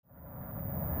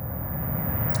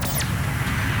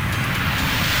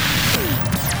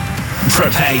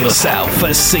Prepare yourself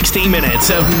for 60 minutes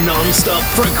of non-stop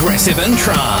progressive and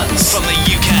trance from the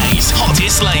UK's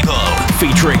hottest label,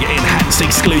 featuring enhanced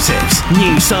exclusives,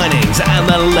 new signings and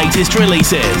the latest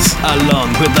releases,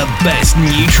 along with the best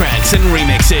new tracks and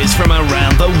remixes from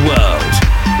around the world.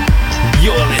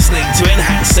 You're listening to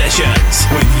Enhanced Sessions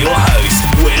with your host,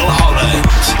 Will Holland.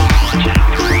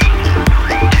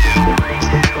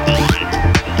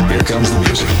 Here comes the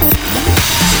music.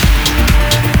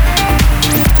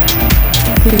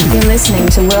 You're listening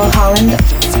to Will Holland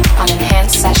on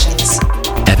Enhanced Sessions.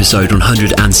 Episode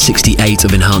 168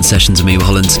 of Enhanced Sessions with me, Will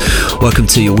Holland. Welcome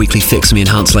to your weekly fix of the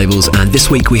Enhanced labels, and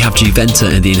this week we have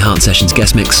Juventa in the Enhanced Sessions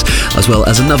guest mix, as well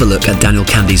as another look at Daniel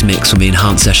Candy's mix from the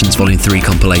Enhanced Sessions Volume 3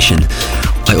 compilation.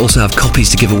 I also have copies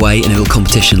to give away in a little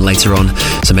competition later on,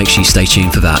 so make sure you stay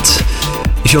tuned for that.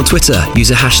 If you're on Twitter, use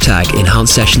the hashtag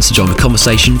Enhanced Sessions to join the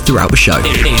conversation throughout the show.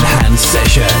 Enhanced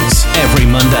Sessions, every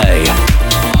Monday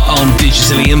on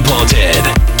Digitally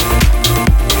Imported.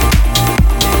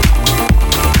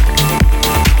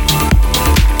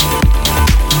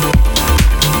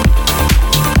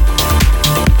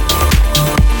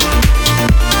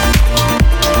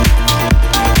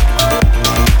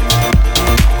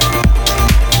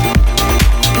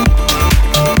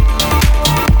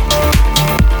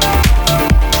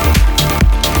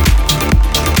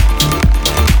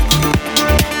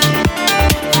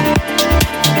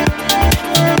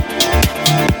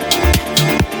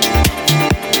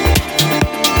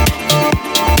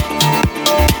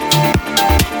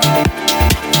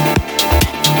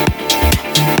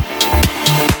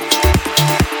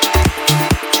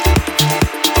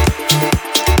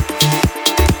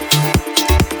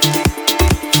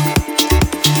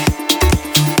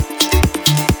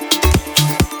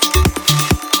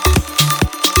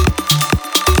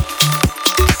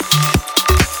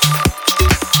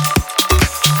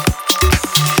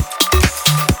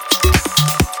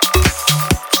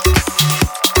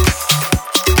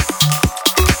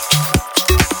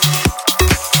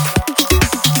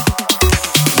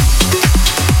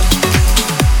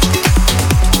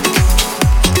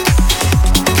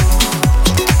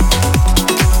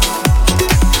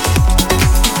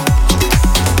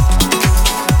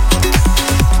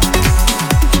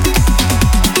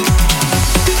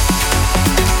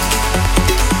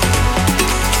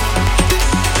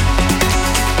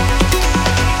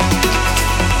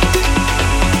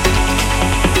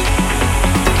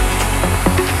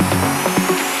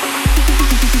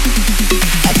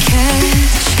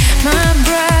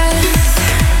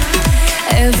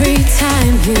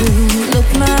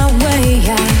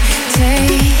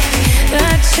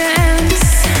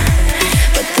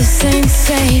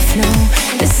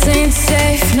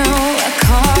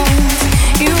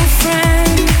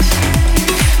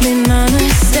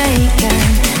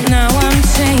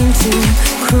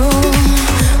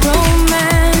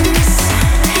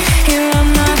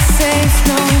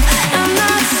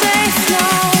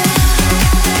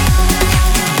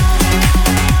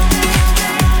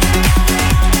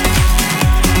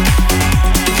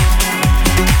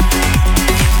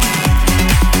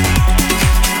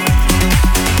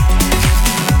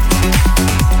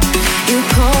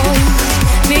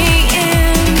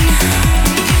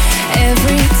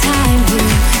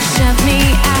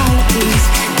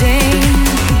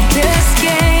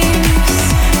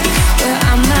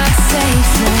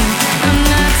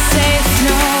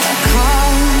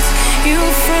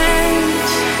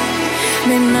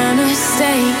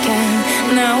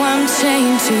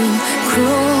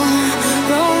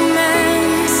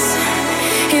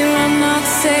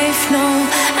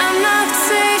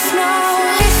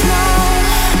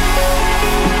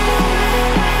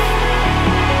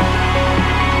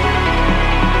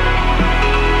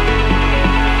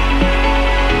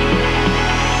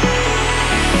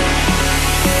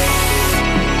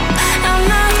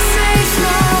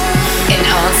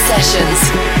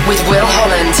 With Will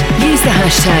Holland. Use the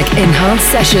hashtag Enhanced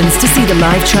Sessions to see the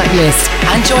live track list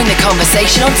and join the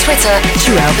conversation on Twitter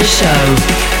throughout the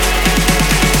show.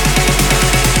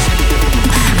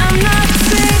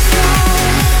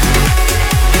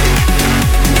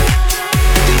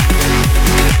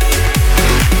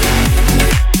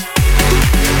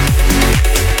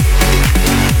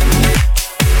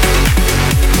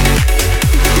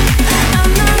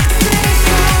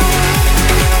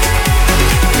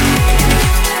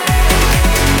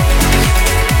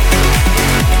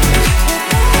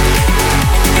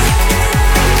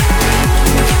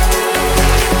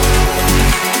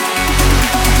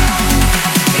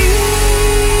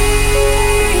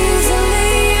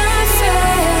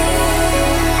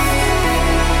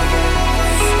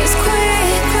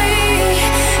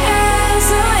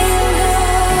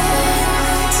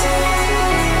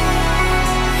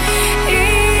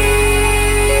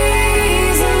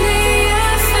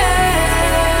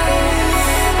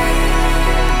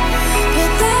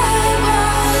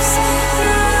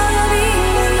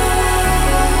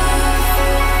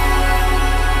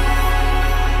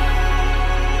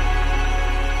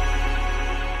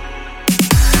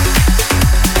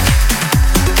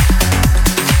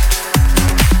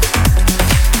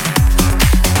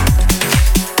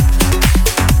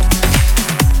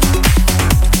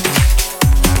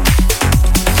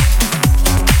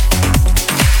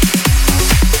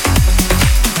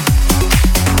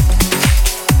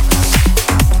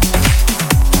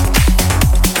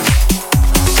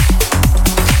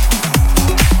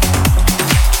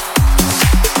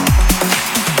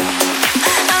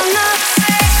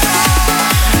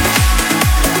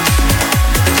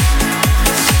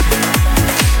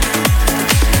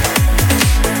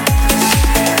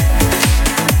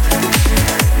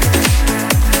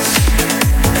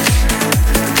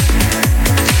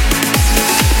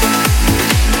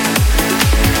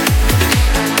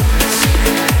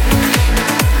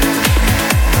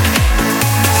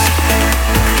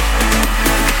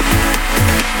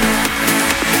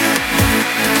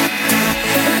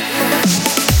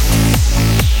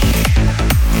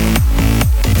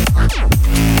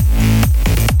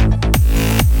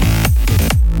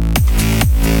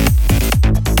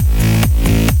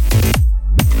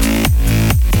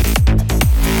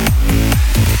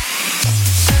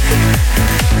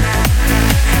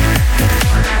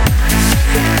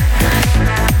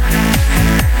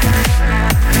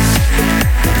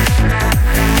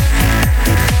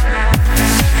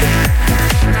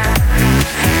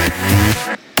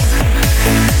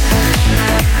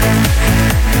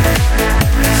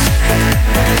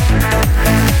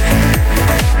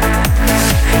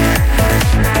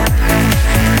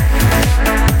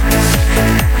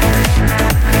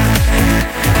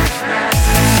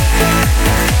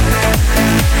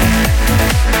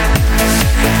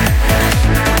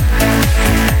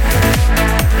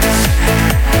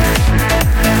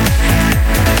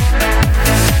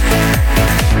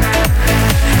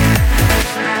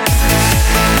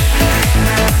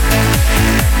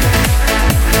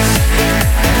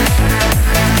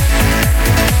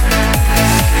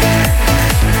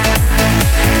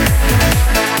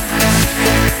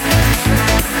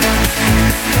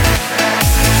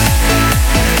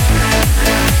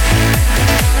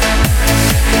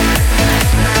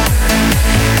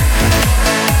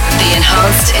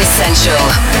 Essential.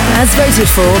 As voted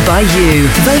for by you.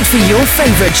 Vote for your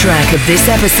favourite track of this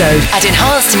episode at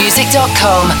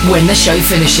enhancedmusic.com when the show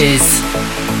finishes.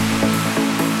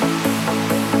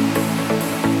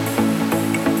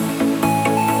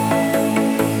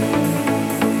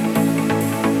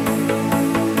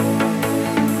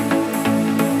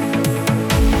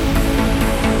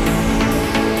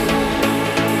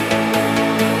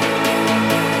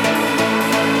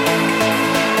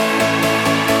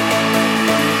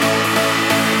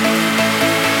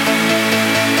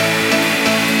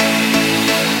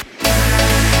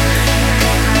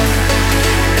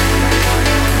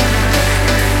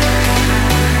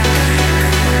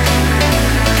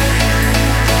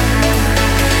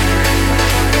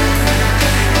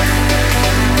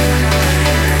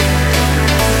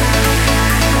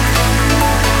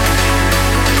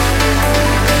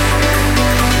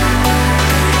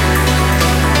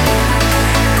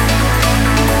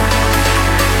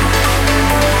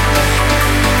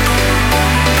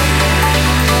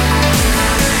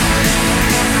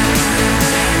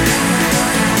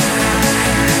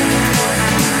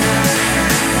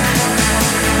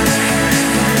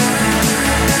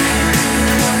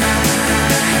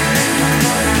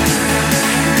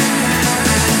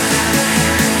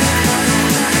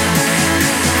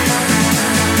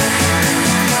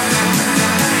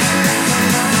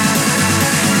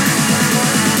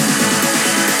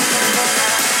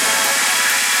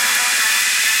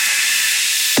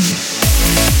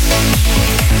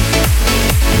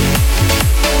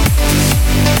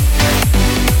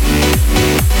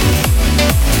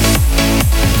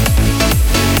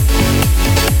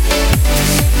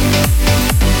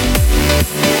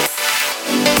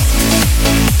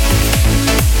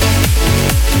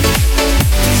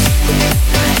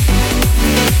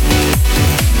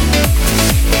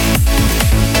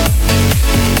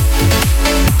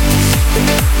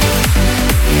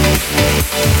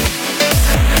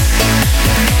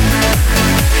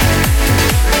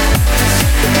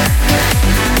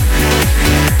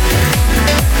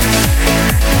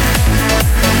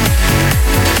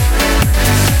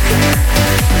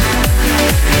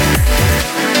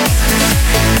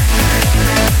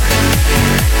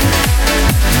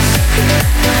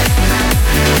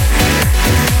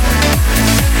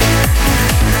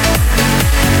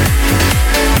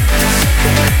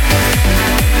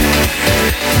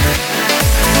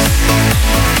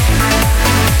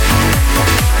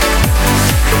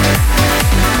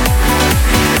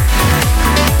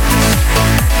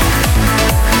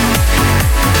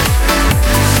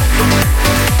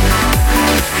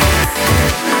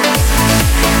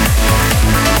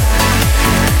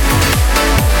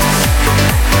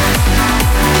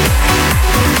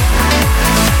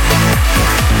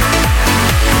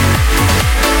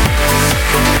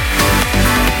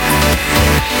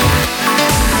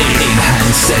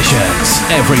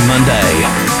 Every Monday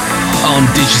on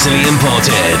Digitally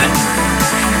Imported.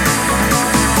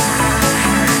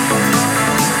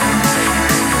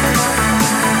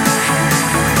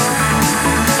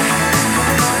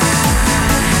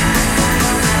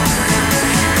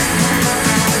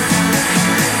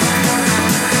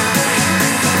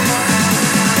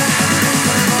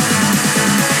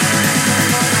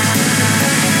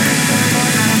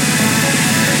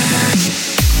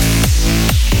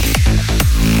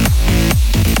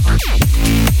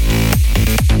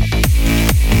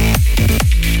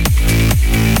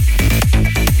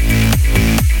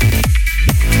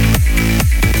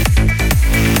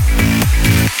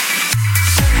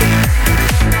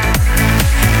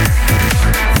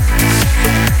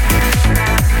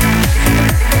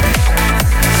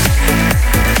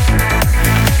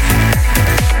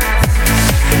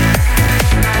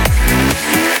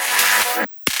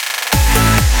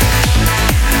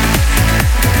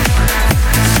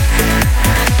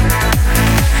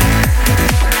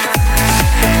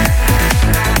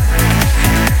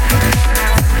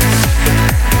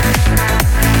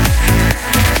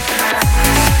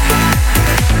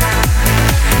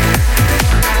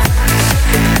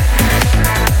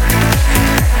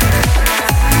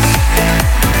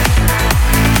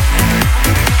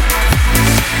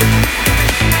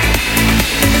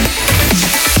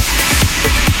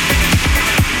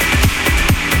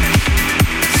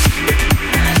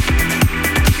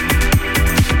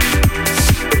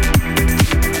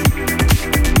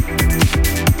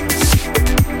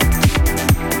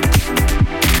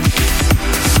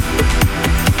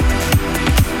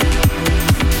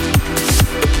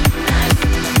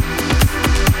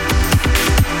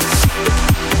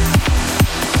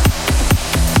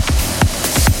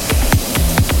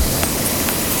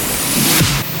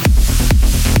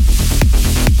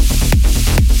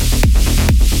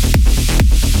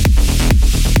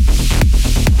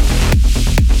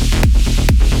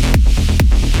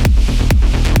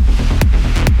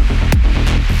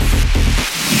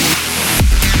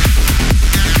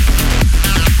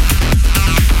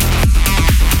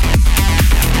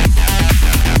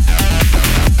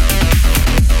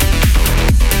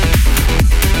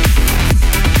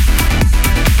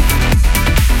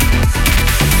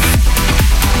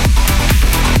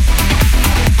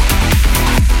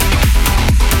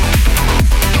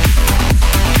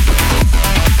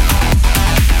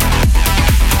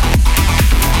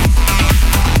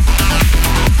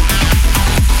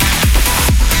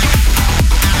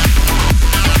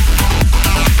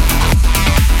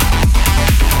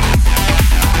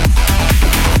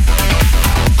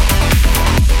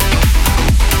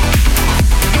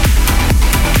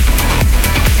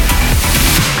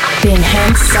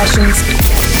 Enhanced Sessions.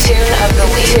 Tune of the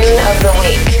week. Tune of the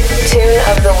week. Tune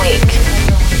of the week.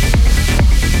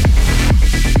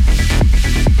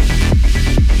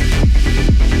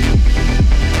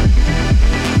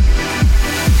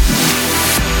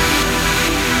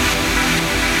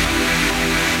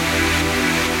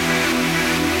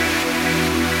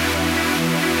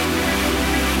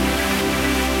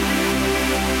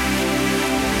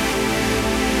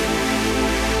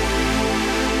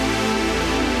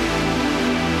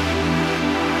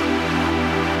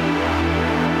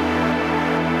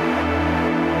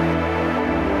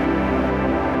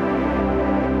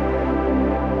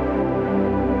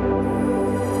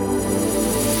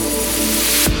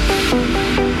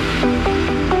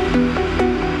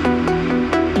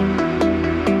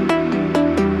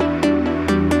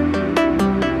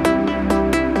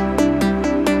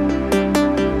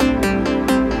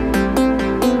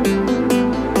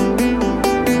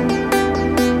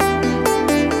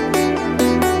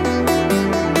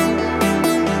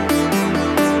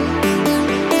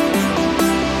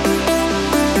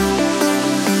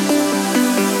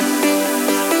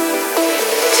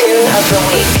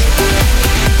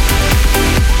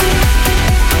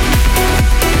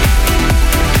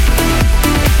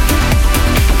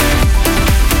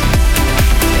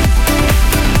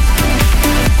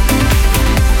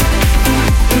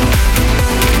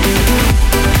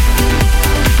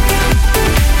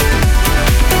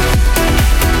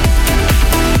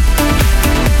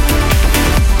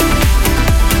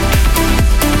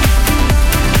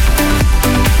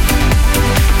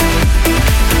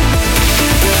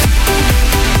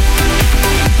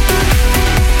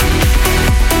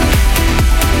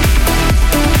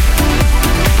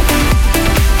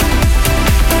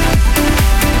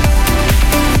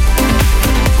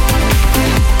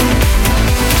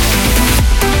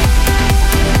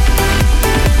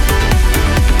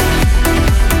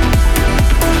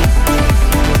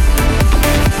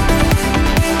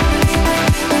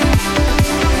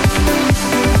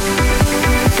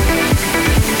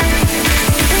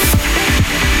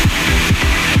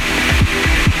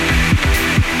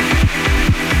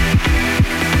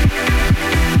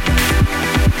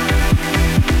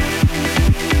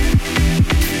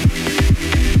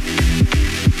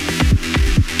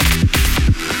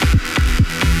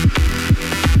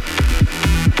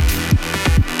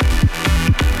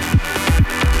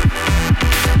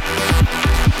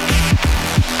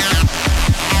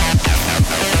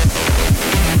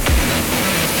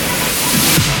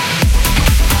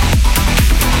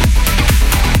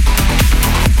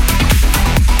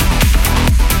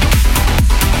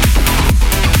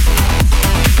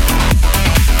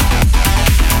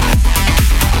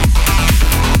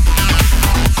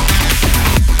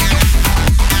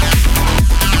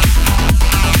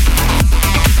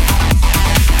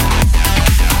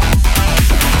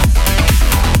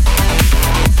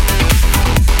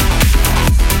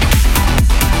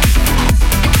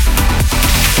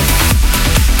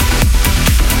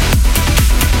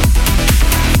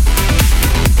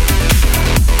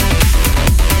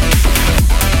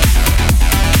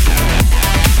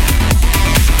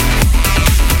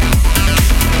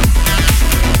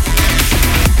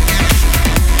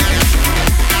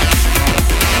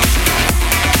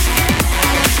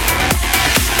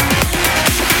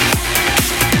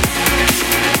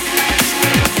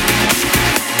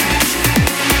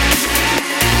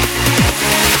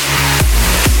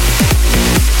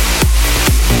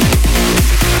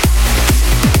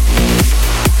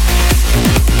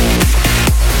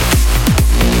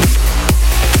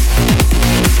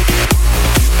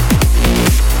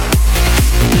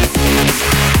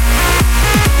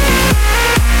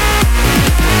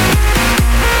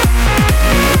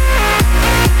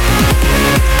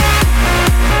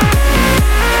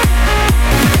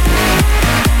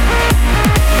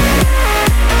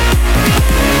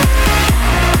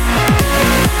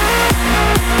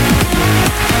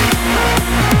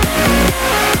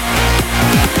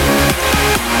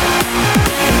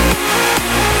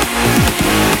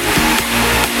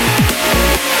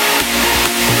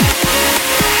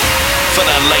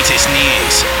 latest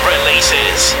news,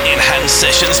 releases, enhanced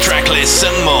sessions, track lists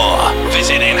and more.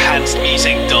 Visit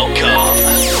enhancedmusic.com.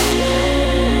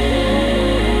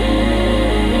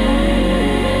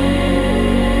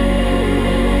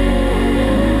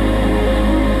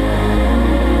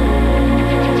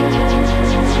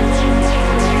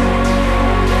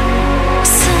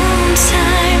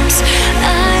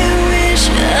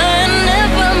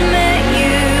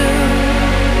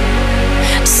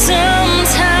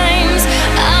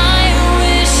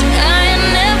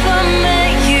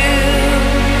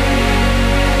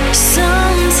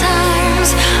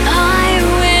 Sometimes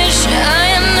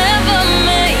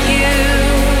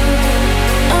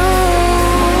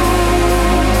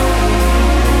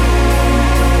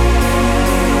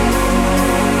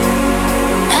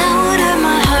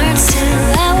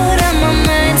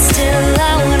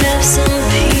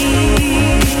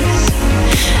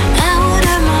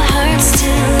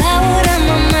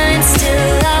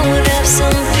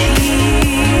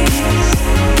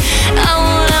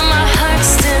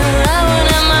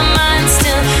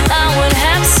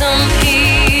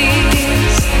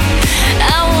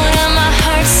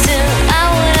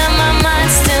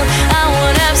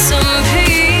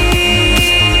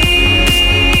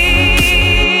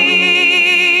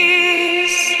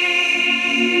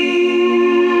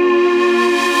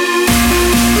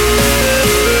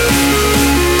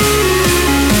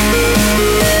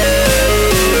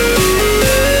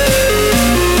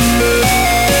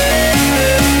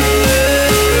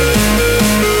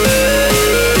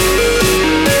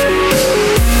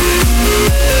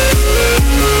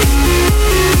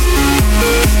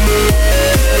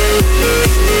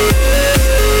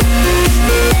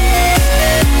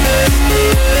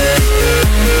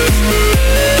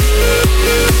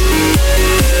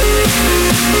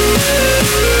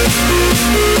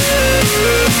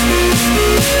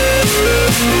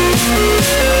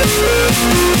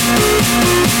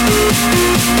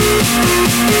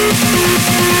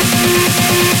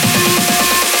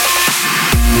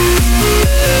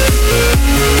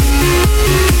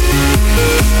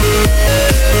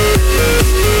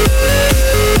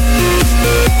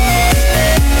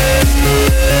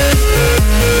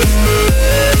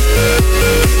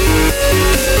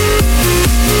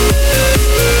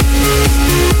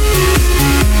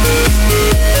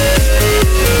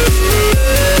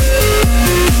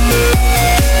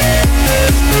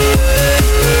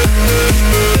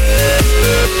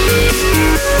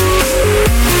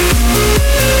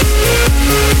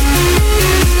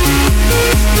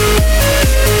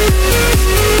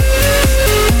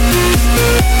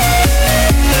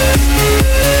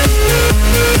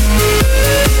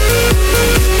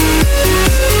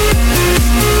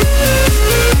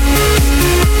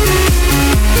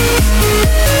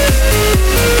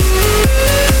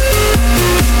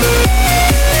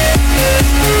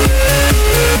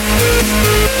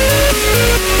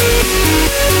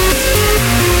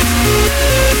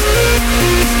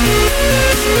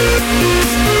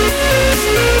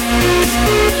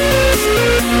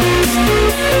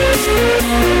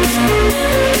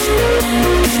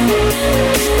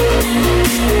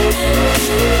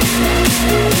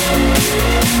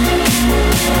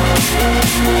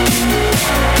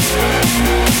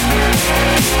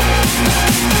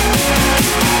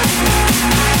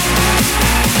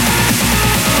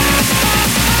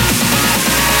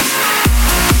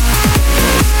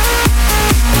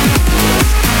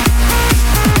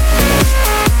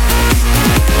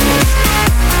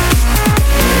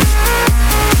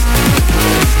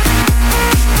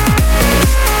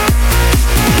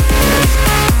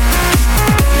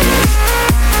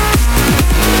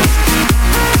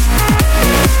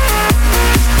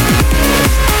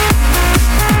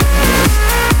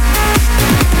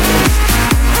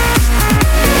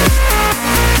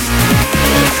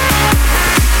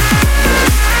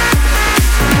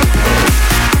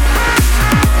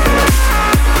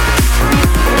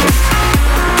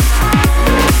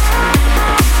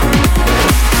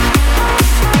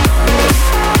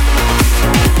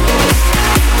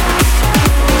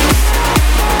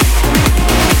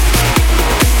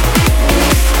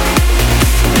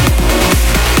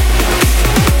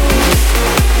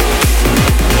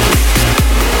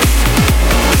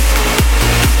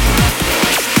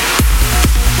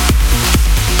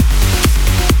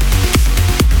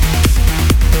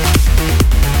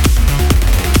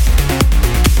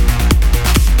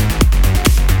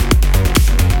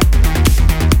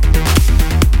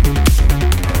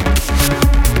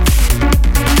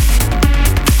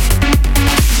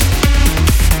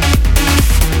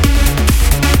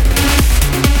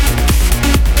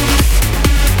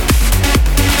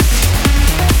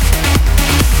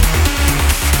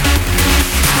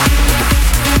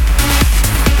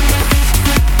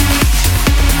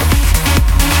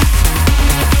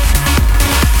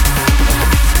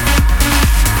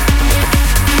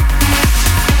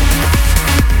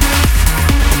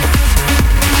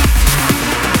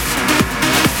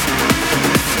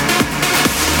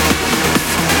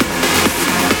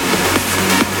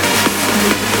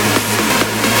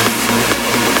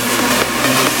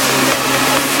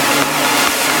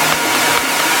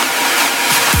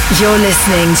You're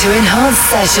listening to Enhanced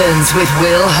Sessions with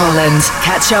Will Holland.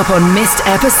 Catch up on missed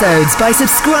episodes by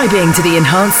subscribing to the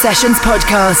Enhanced Sessions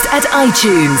podcast at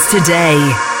iTunes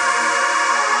today.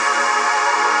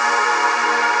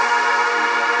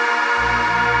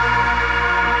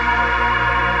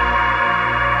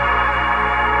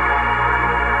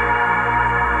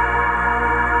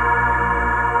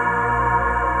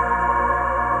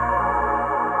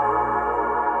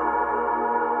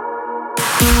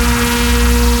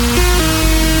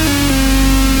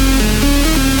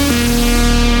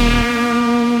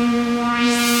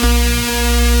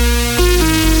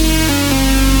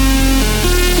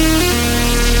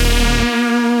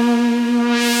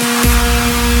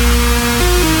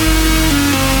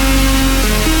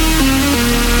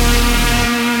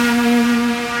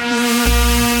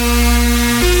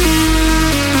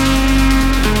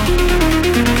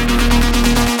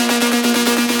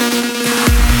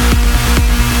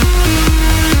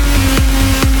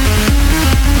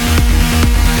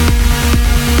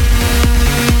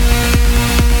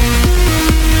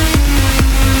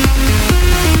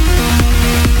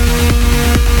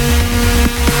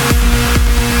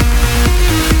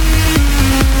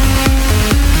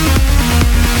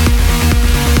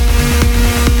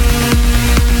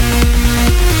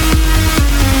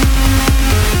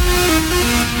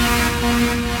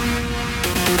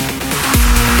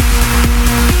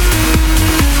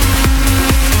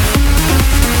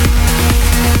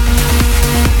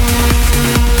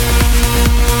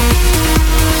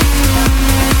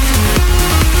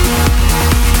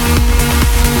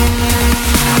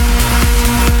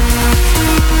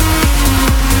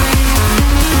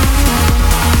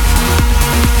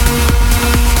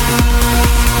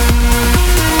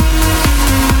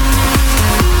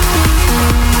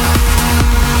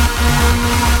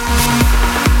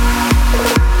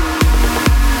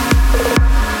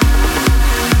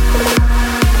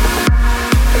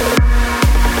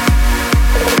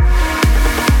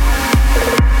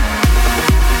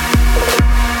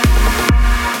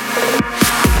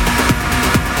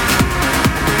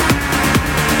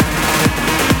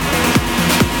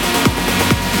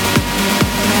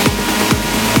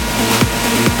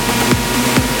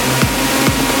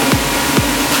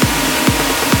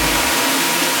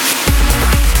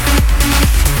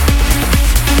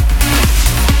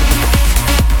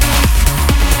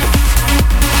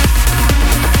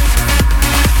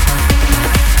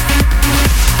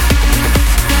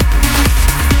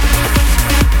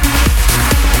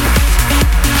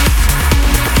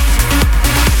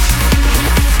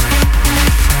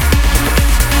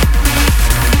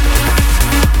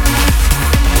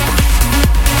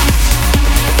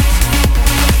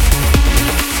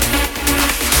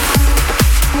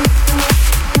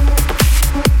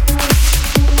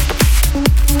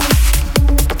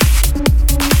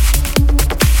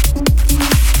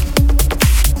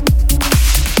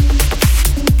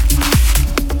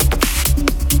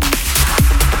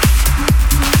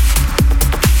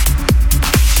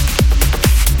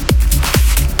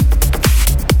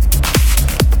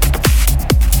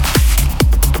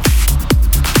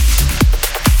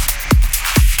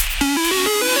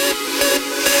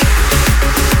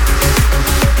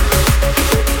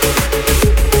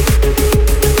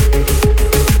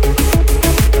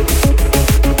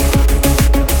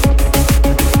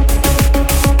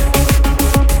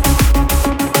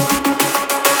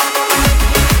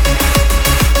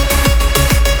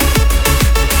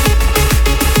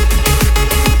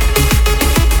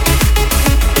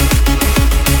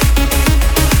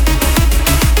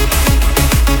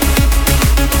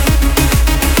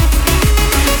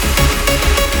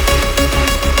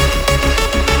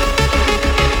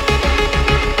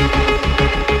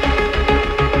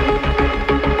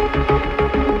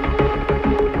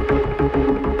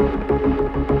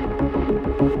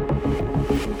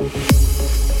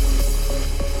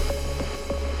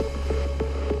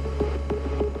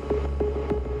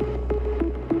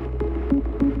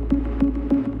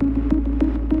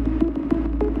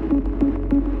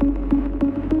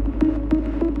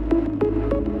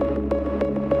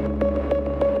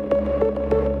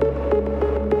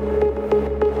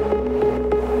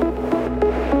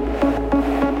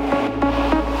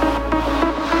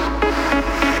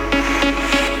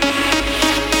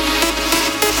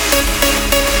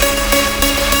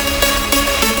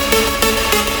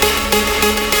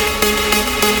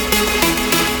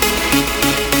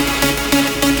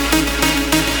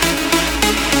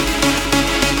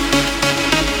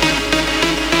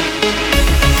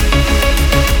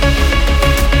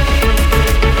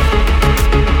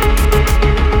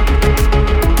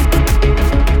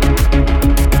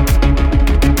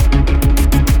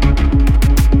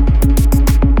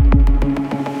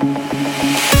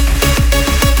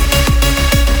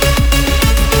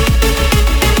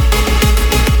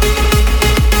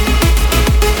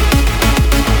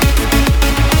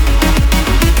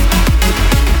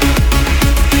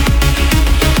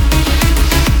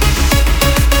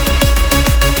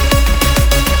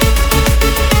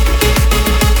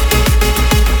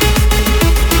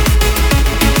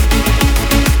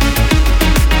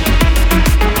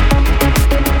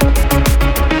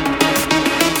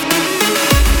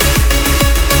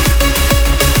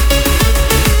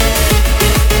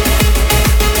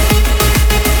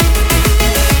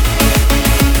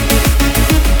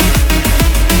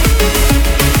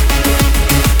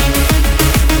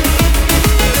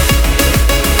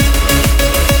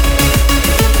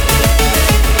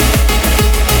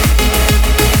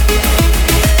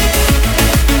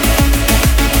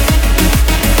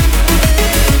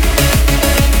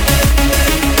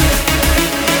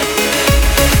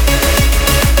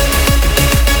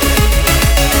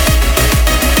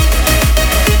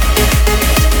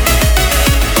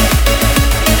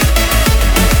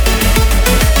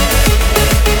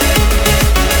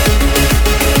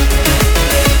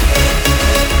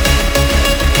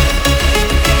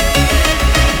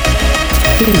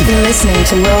 listening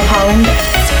to Will Holland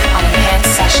on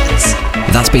Enhanced Sessions.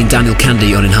 That's been Daniel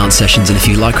Kandi on Enhanced Sessions, and if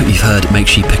you like what you've heard, make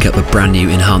sure you pick up a brand new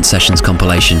Enhanced Sessions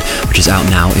compilation, which is out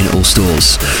now in all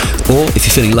stores. Or, if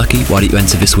you're feeling lucky, why don't you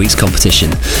enter this week's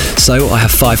competition? So, I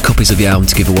have 5 copies of the album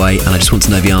to give away, and I just want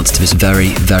to know the answer to this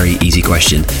very, very easy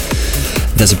question.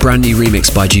 There's a brand new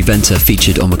remix by Juventa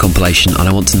featured on the compilation, and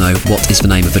I want to know what is the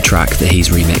name of the track that he's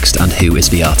remixed and who is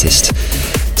the artist.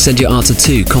 Send your answer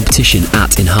to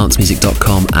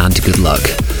competition@enhancedmusic.com and good luck.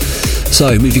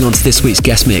 So, moving on to this week's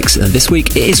guest mix, and this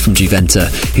week it is from Juventa,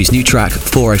 whose new track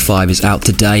 405 is out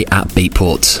today at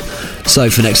Beatport. So,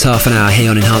 for the next half an hour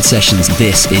here on Enhanced Sessions,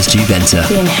 this is Juventa.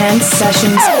 The Enhanced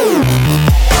Sessions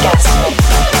guest mix.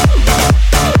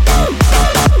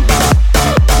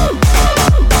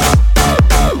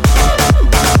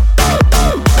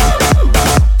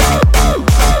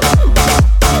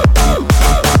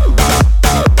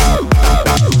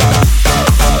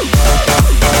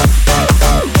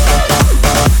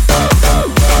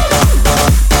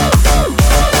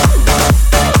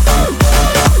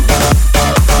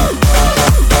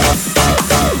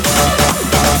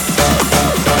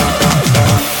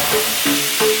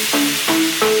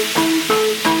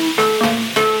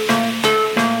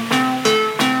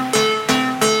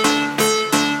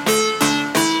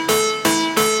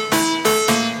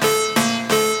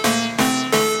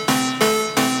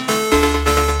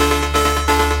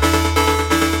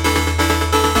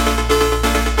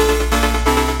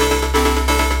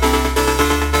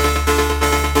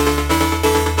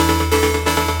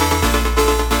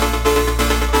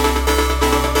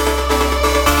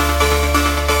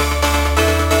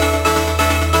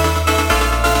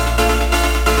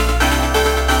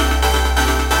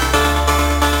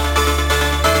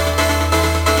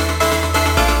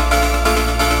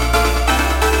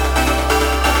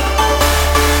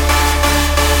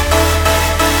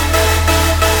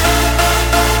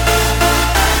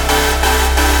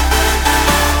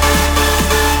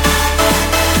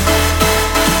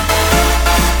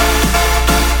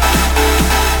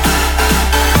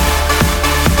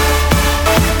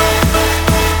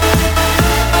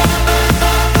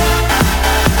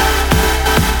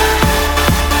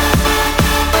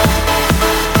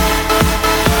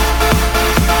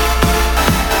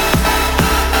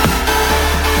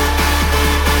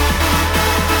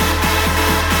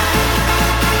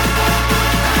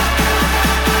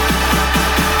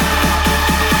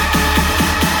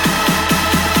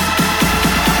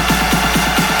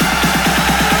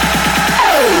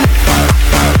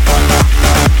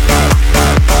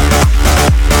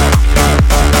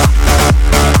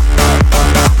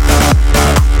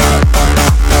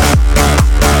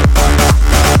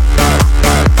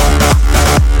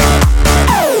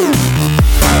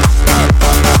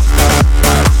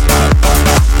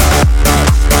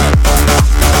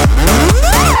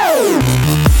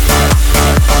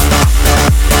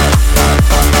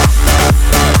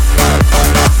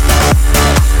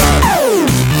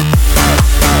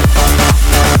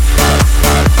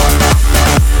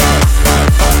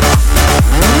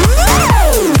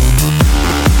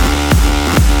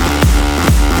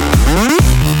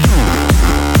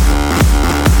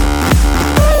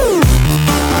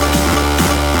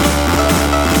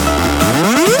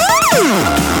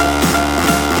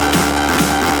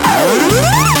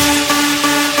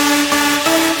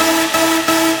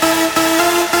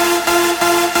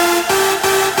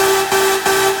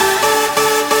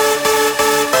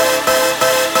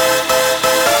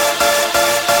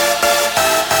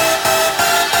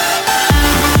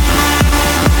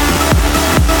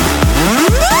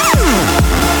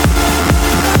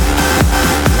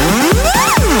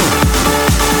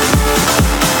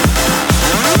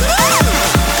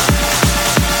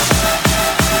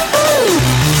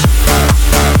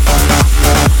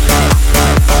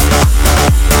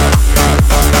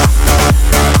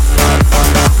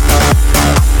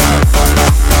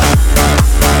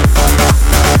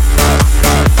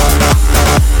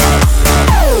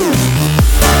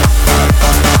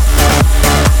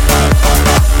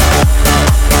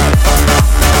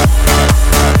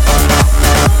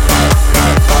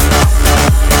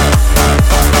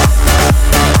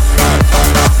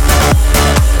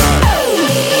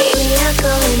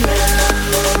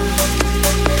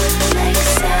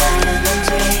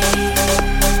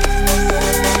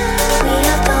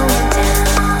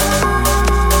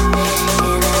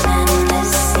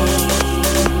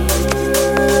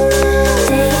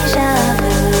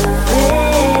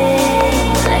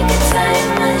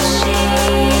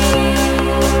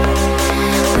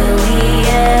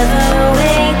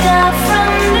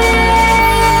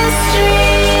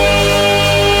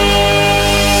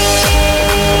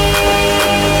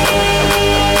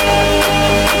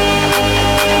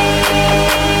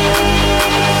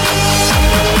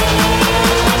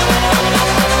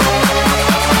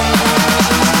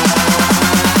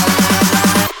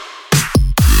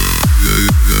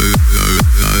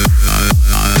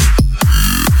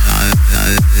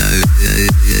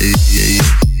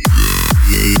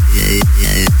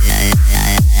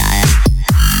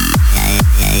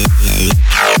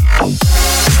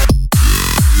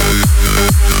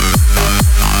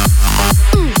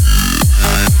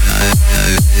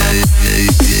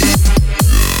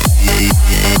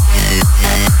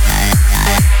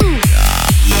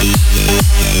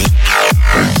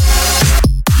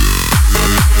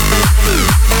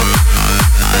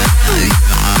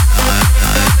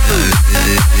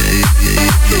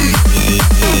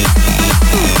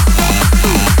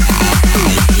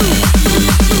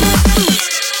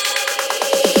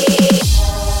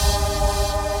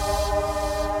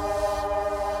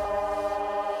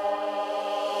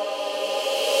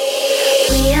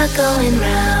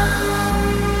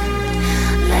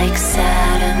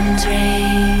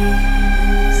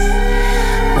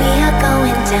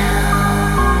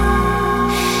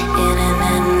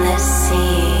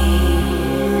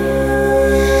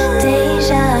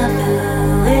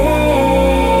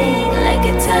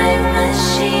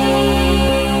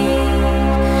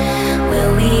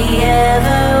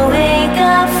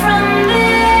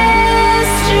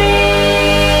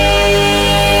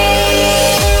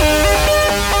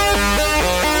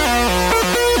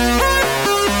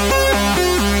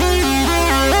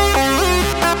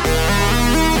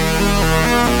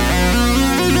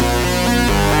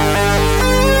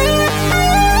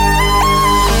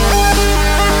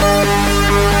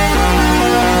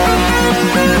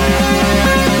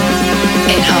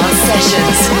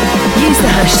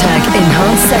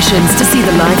 To see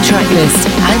the live track list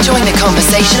and join the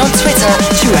conversation on Twitter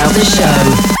throughout the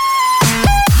show.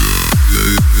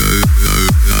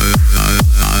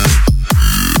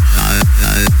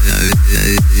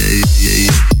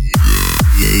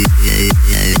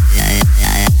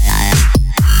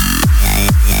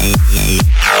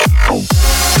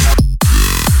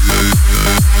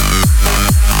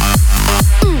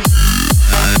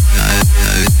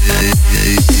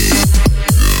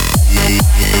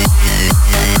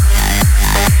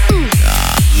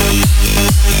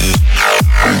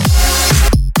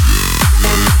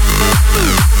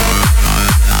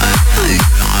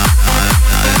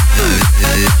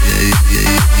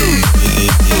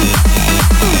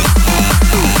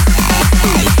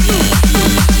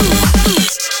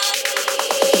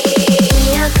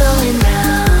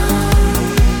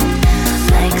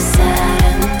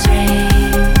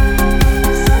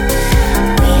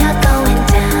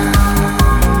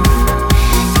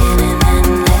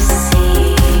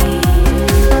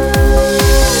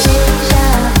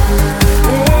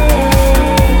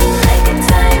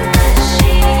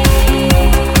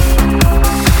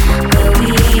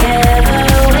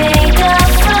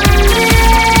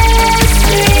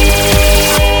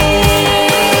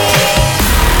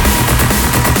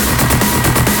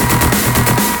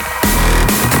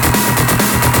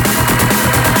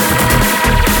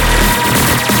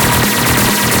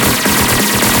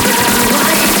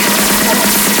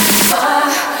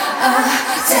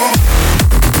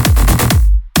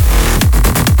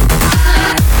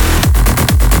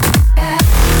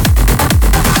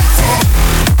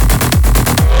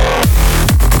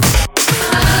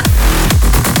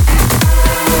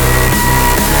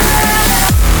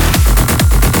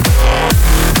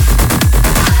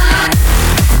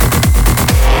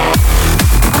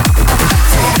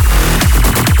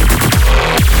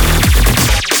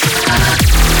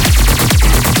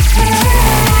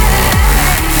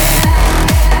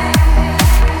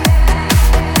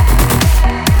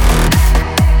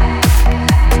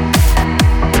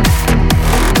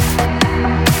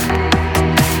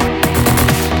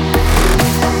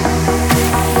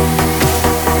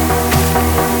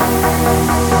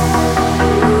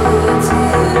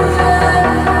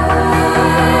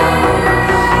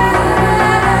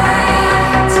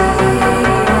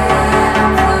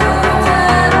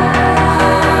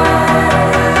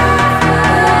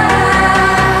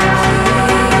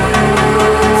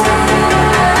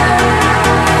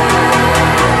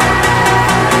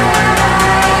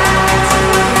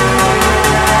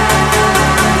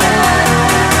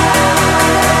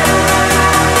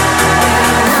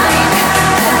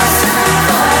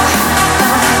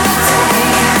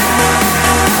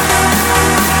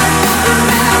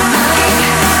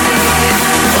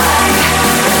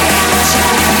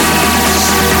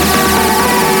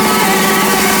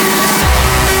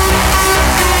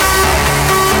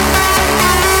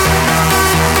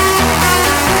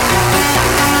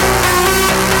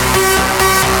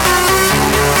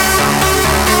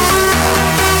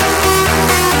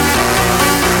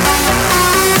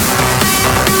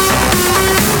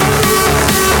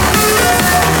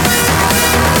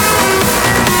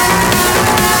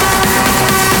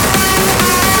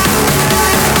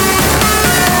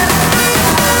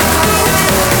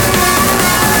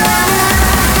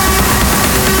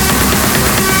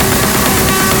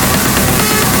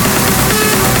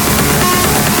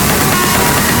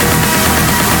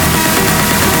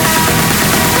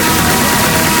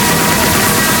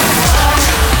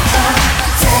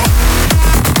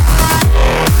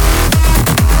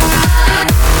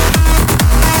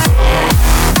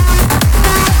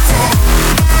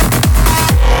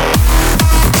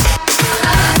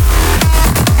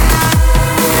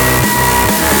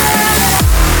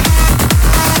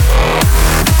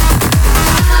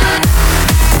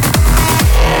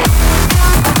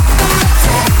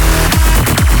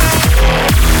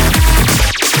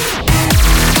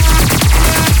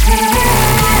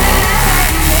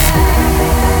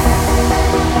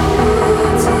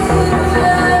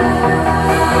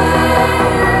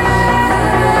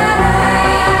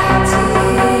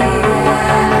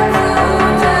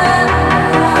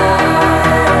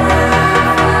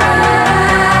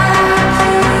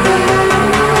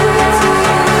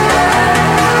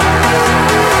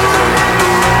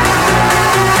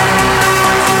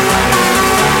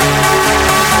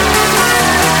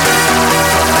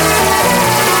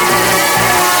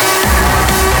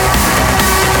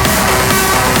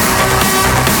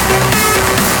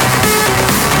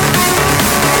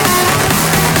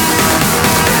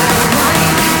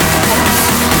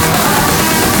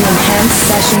 Enhanced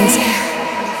Sessions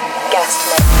guest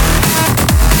mix.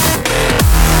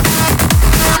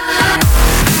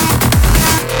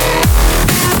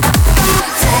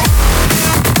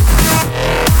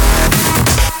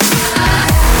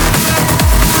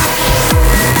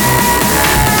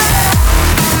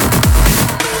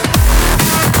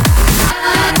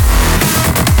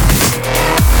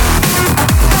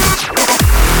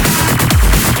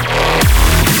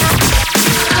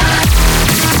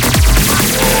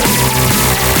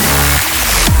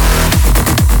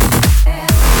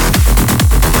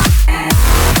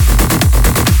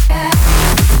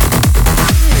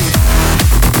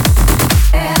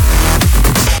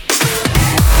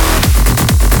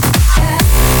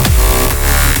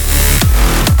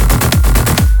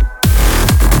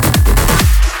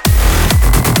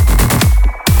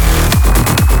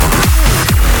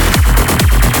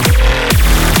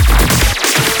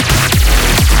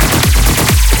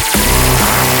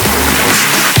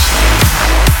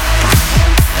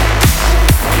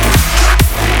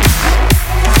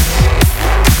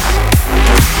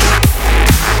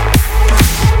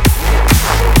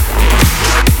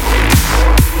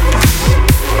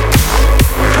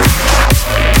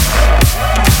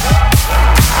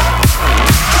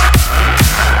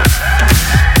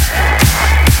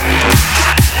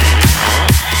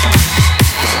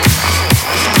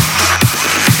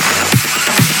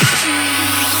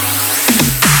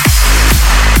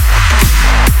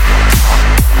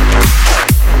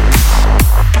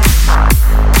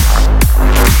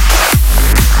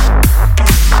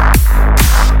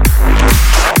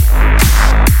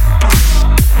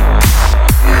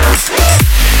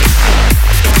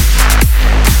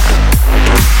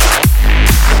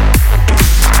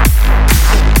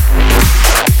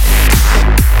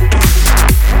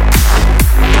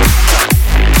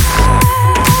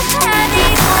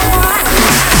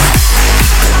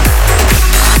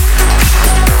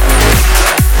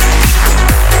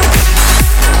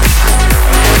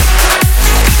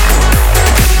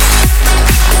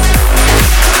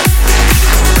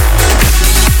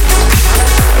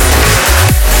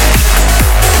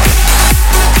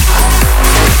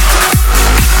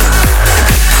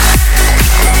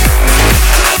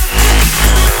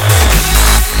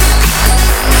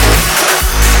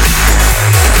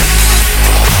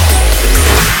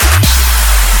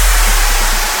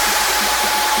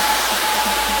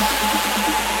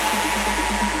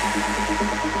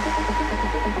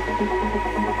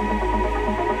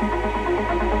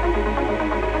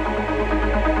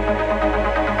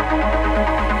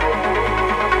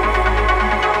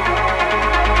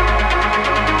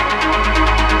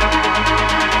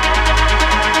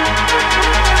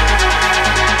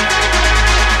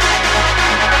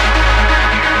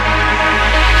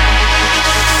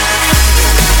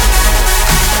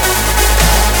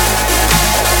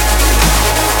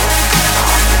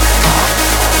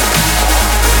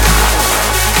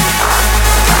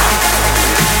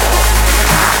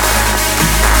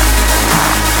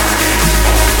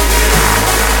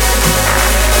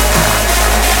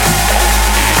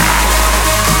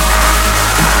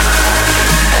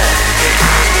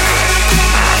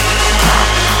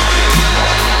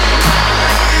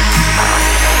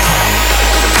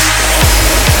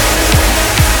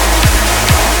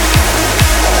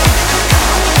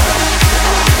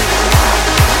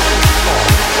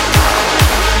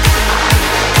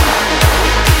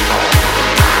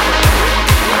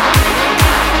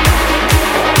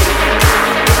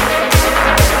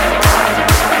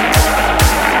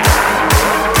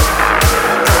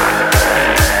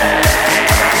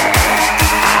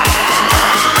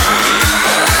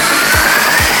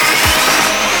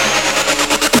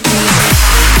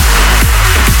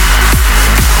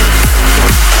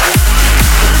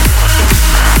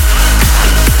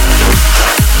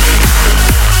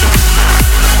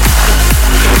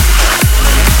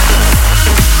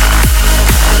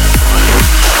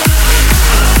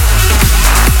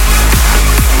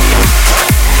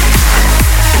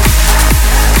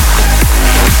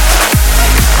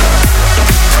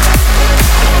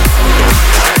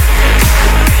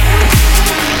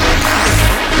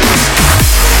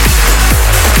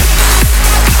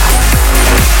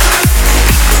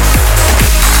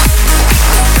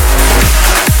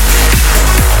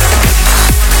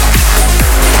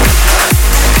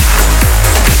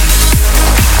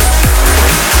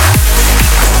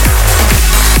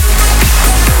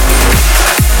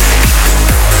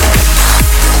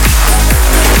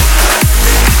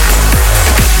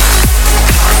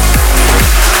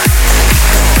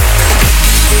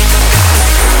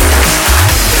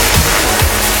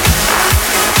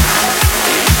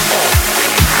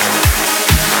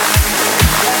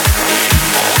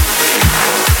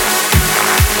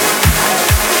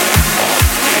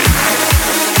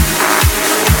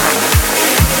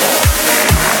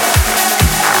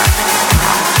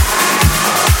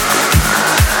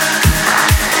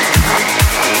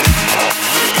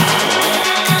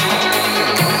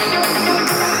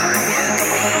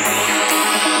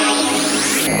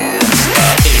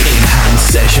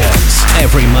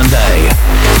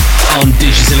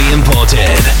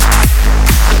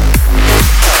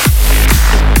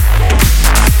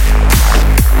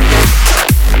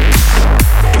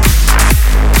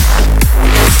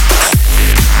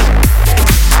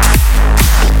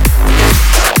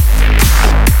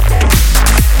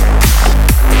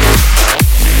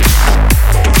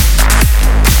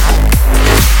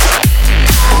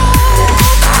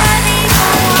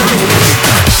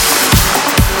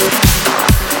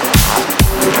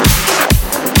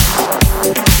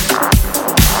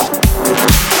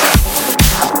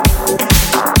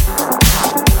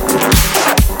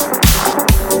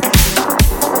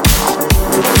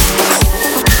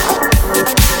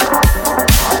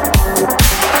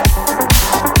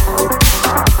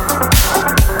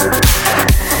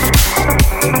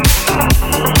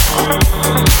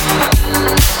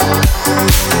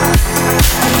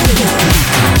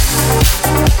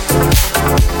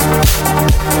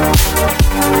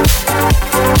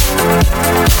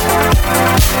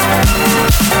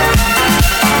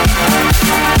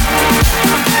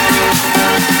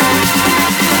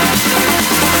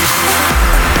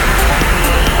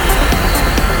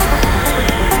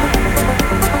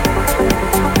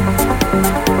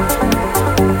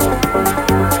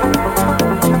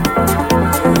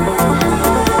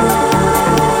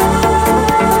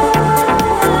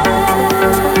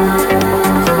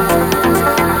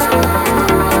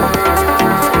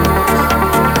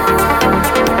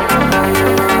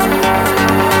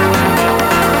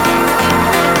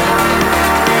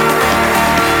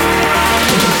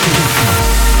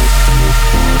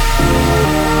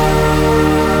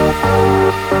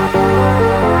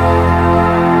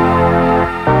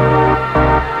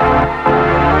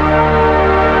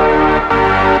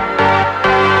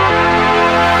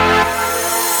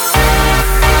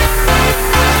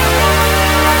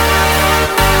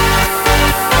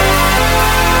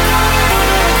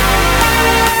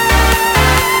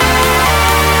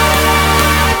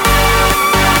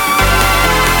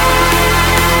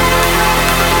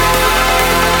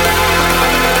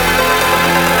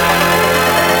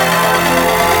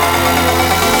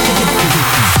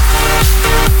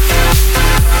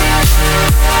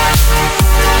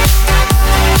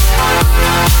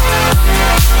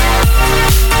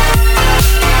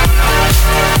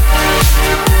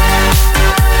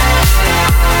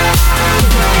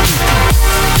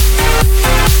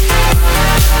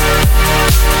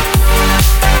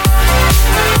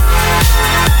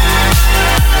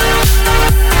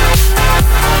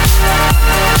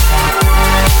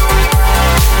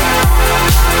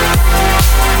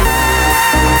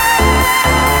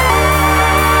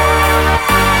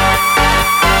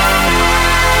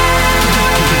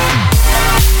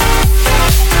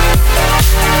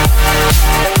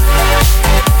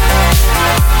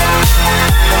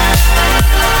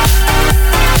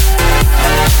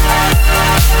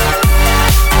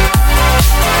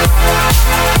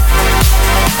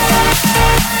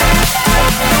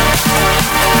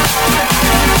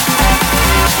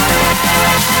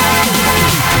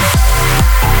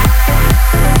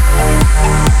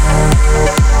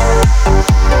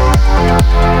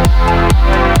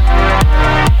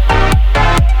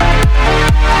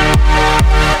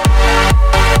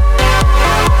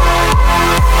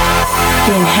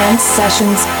 Enhanced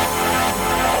Sessions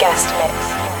guest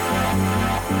mix.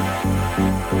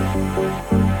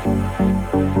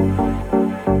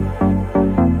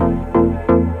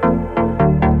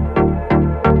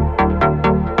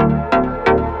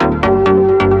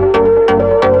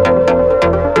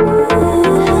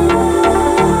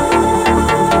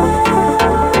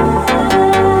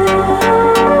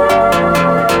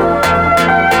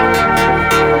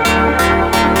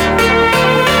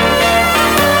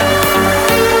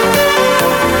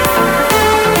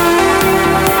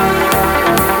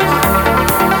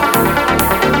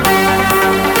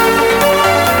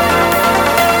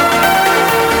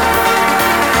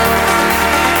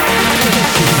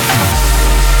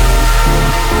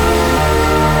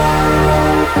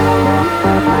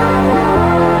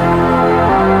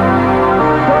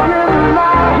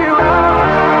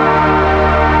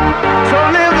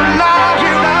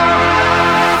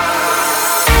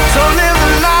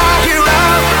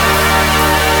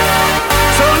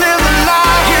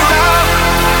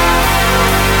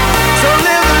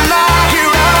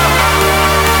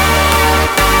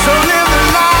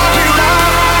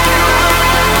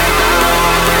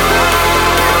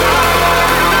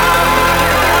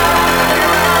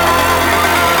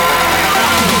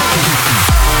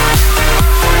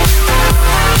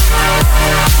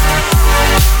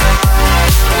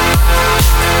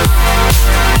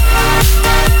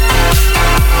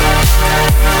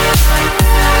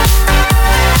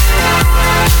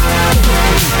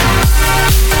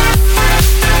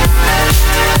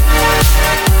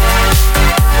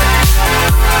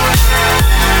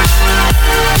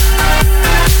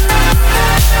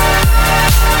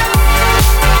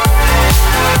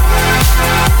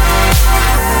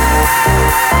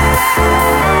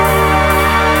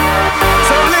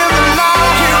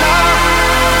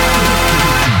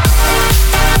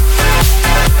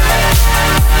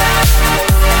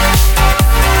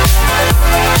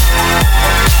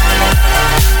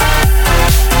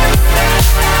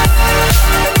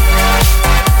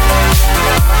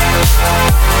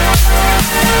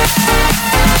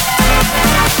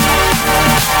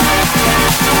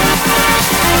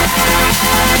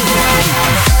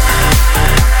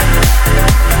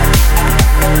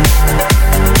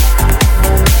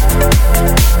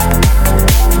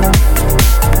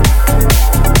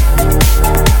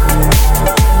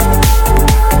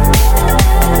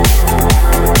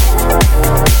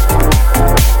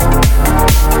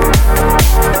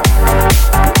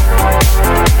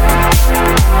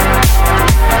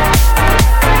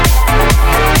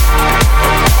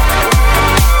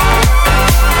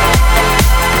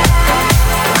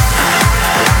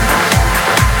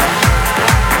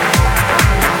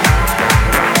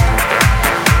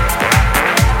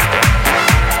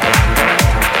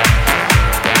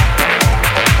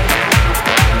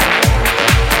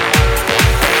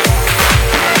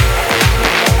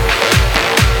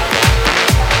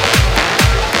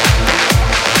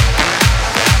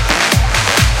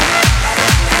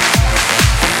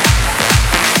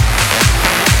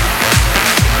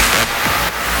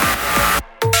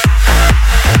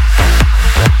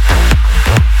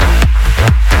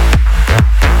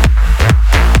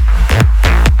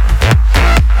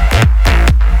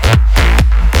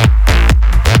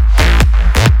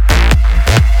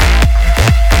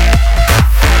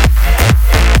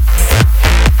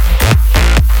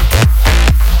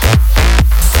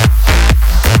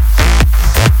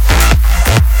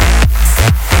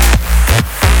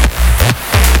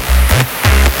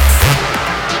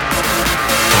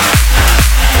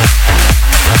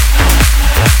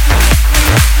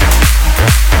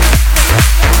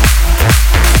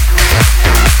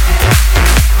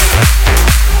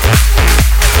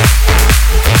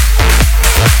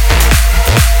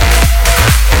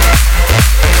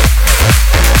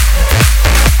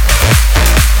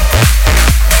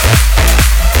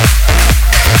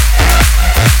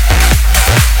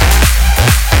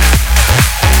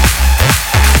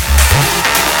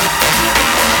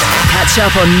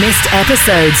 Catch up on missed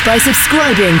episodes by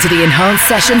subscribing to the Enhanced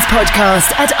Sessions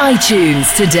podcast at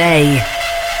iTunes today.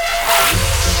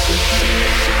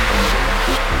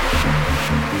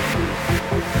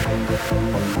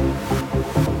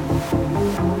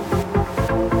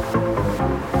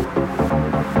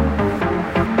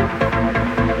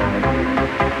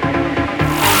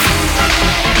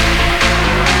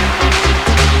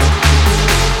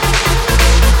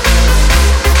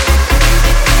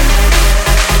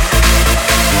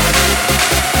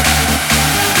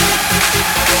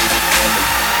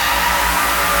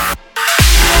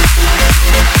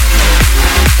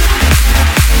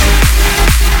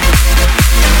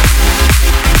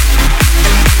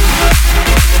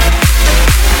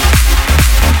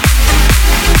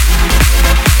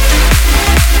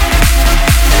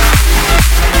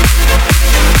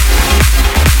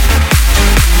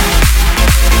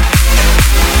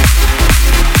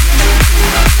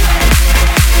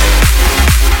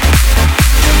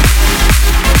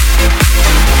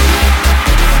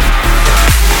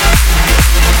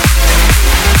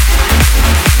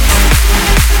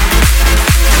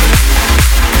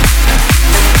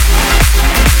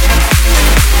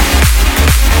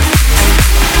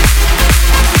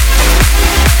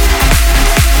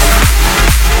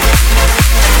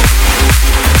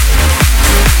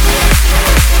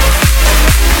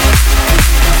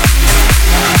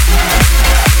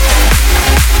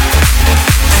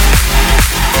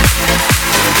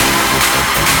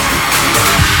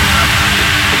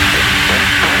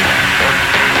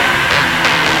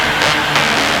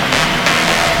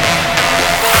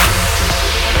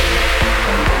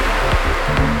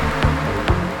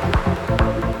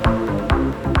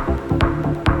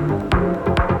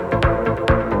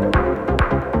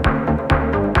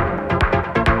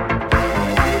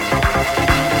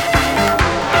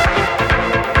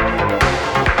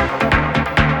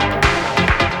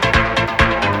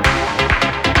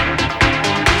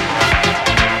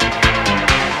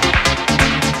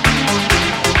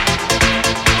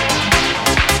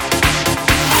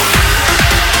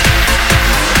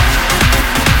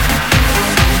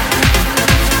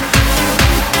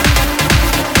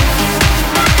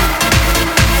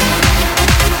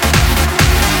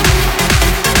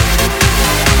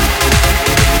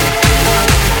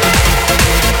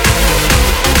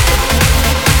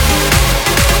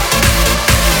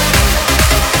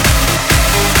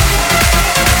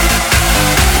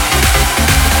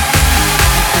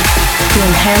 to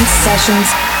Enhanced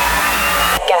Sessions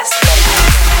Guest Mix.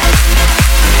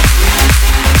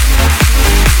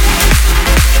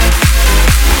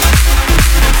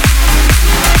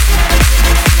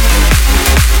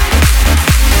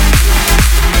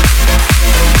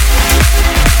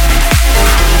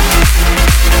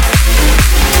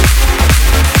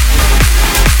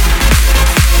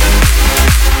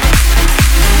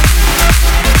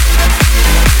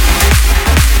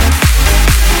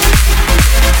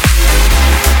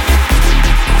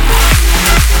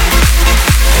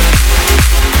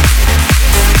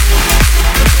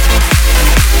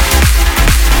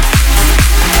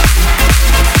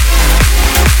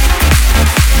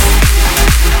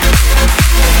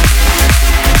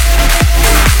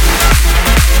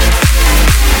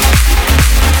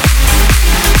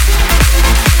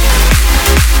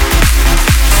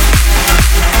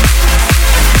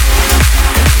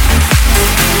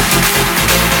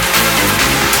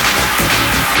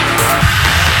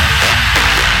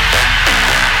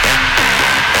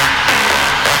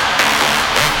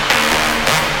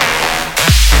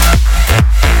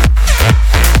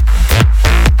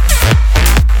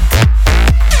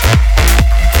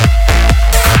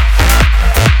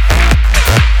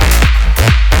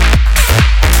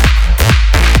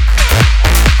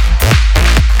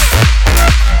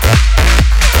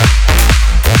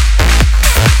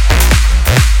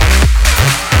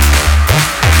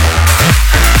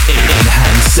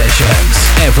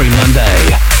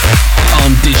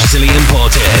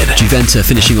 Juventa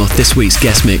finishing off this week's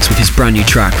guest mix with his brand new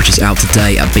track, which is out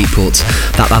today at Beatport.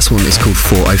 That last one is called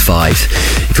 405.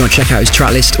 If you want to check out his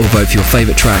track list or vote for your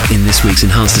favourite track in this week's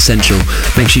Enhanced Essential,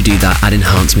 make sure you do that at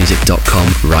enhancedmusic.com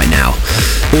right now.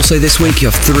 Also this week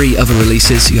you have 3 other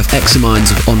releases. You have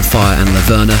Examines of On Fire and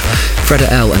Laverna,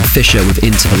 Freda L and Fisher with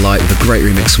Into the Light with a great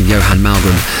remix from Johan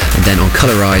Malmgren, and then on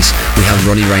Colorize we have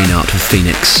Ronnie Reinhardt with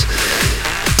Phoenix.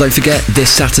 Don't forget,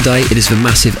 this Saturday it is the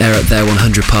massive Air Up There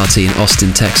 100 party in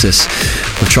Austin, Texas,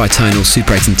 with Tritonal,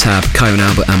 Super 8 and Tab, Kyron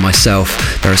Albert and myself.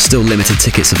 There are still limited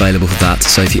tickets available for that,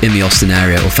 so if you're in the Austin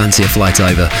area or fancy a flight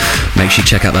over, make sure you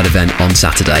check out that event on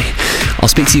Saturday. I'll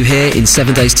speak to you here in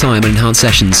 7 days' time on Enhanced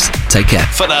Sessions. Take care.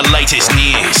 For the latest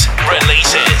news,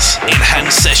 releases,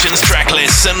 Enhanced Sessions track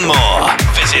lists and more,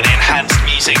 visit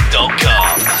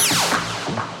enhancedmusic.com.